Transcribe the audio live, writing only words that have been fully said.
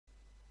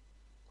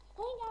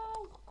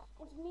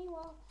me.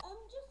 Well,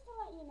 just to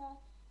let you know,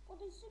 well,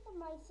 the Super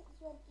Mario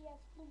 64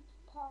 DS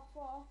Part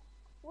 4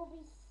 will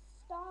be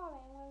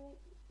starring with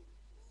a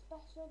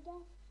special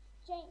guest,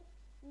 Jake,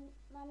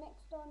 my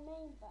next door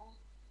neighbour.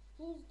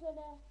 He's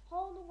gonna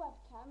hold the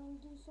webcam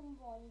and do some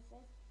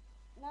voices,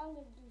 and I'm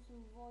gonna do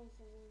some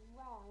voices as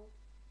well.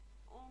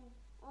 And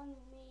on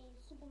the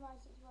Super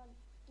Mario 64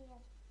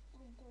 DS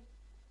bloopers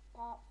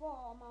Part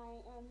 4,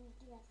 my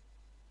DS,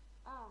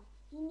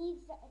 he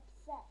needs to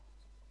accept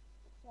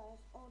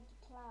first or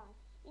decline.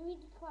 If he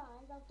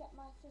declines, I'll get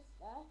my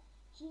sister.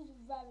 She's a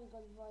very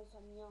good voice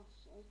on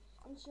Yoshi,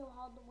 and she'll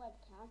hold the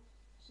webcam.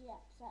 She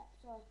accepts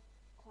or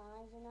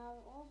declines, and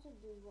I'll also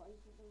do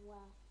voices as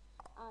well.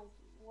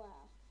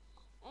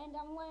 And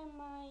I'm wearing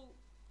my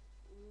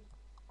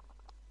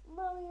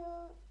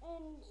Mario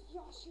and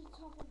Yoshi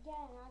top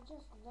again. I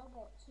just love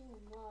it too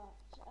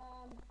much.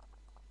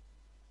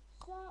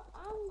 So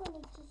I'm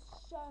gonna just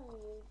show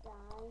you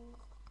guys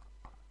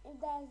if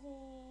there's a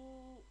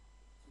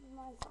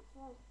my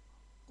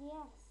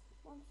DS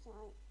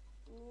website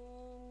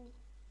and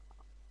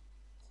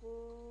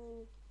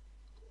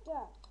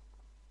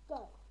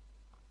go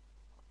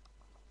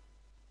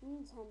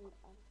Nintendo,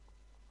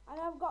 and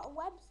I've got a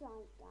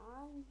website,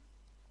 guys.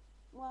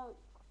 Well,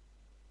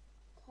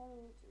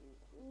 codes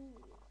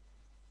included.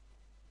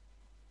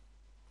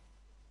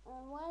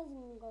 And where's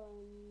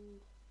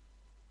England?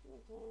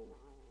 Okay,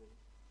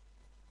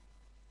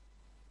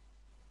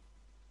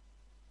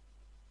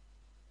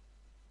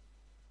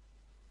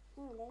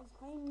 here it is,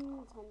 Hey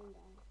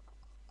Nintendo.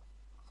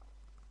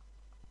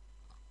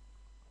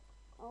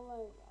 All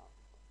over.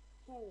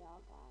 Here we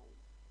are, guys.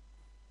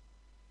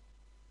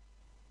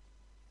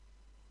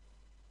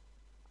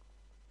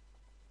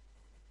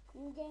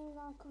 New games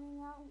are coming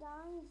out,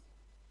 guys.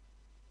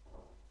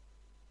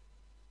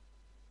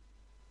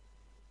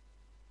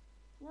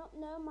 Nope,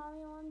 no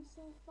Mario 1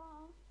 so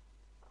far.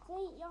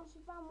 See, Yoshi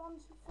Fan 1,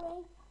 2,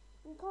 3.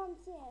 You can't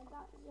see it,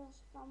 that's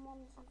Yoshi Fan 1,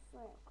 2,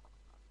 3.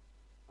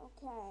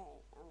 Okay,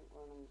 I'm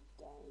gonna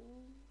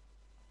game.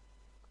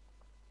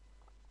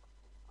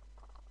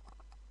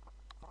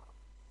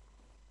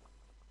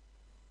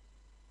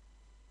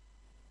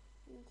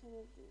 Into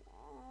the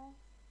DS.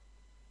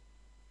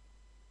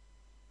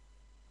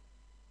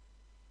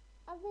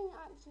 I think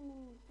actually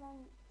in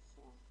French.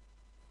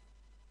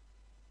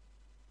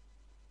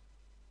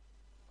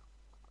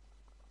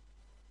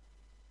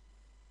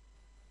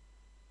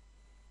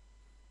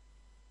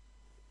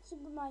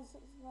 Super Mario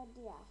 64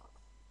 DS.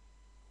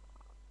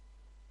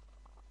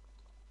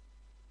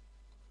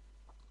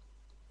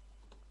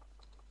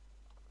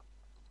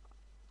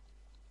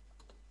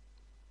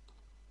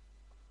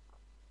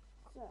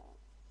 So.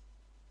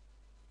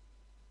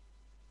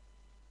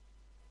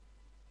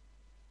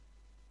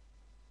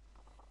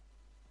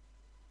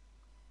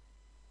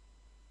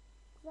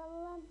 The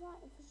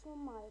website official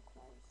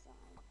micro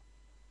site.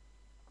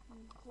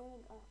 Here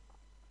we go.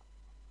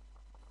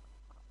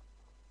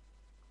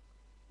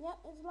 Yep,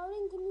 it's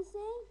loading, can you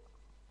see?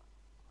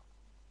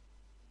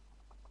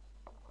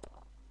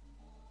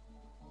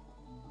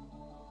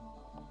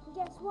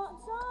 Guess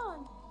what's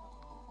on?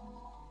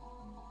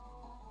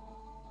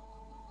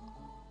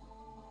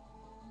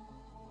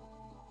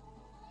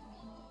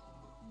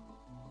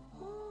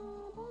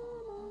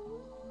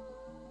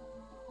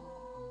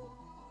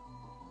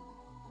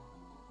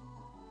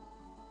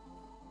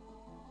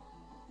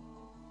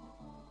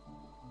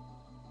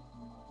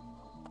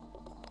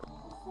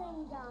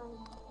 Same guy.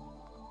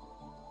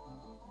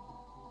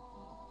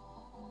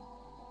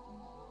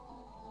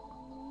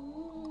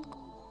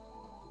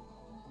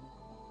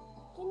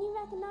 Can you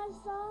recognize the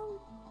song?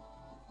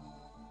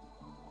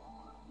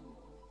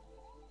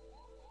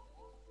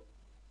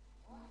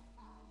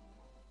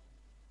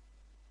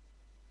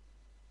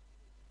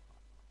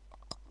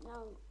 No.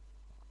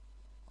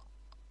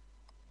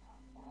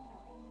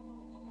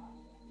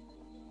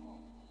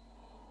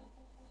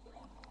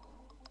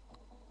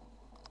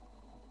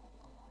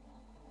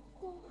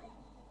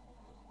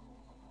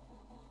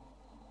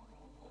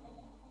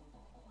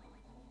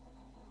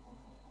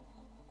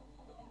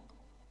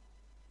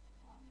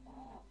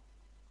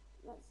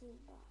 Let's see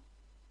that.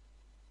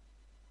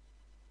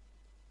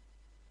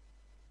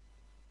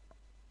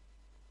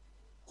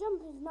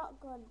 Jump is not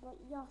good, but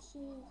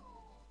Yoshi's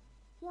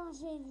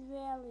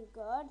really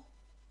good.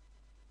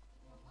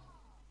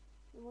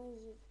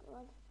 Luigi's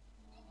good.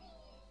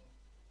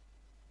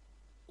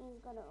 He's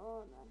got it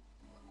all then.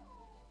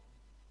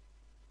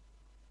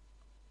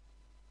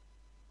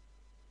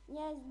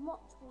 Yeah, he's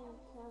much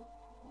weaker.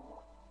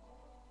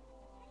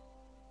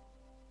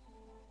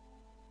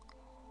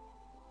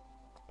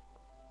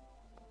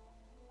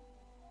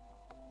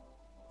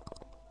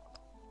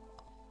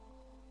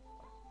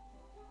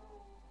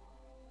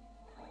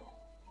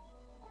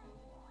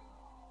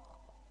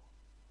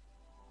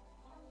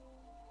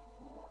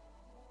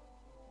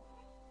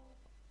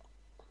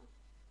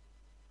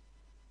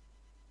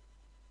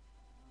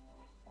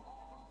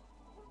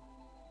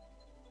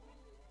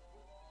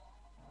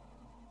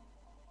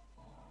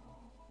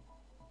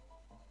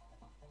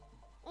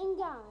 And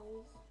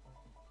guys,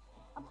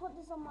 I put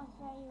this on my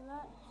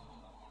favourite.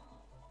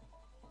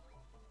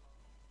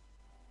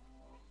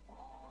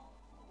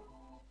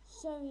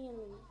 So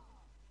yummy.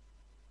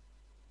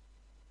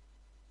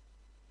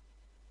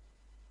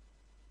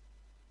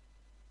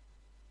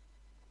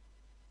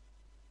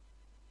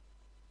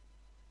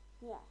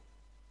 Yeah.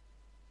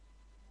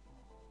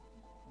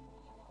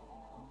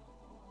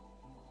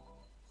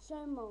 So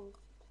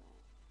multiplayer.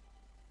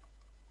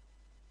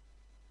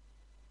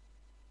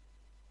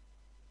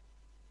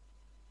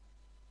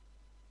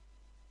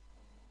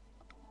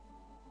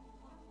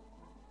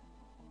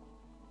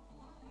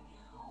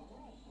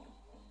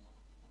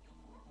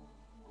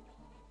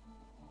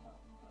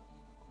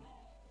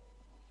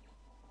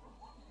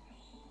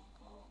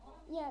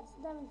 Yeah, it's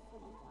very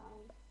funny,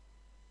 guys.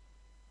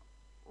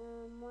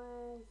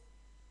 Where's...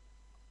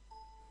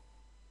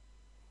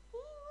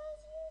 Hey,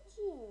 where's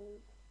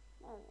YouTube?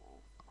 There it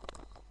is.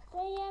 So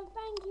yeah,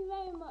 thank you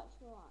very much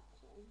for watching.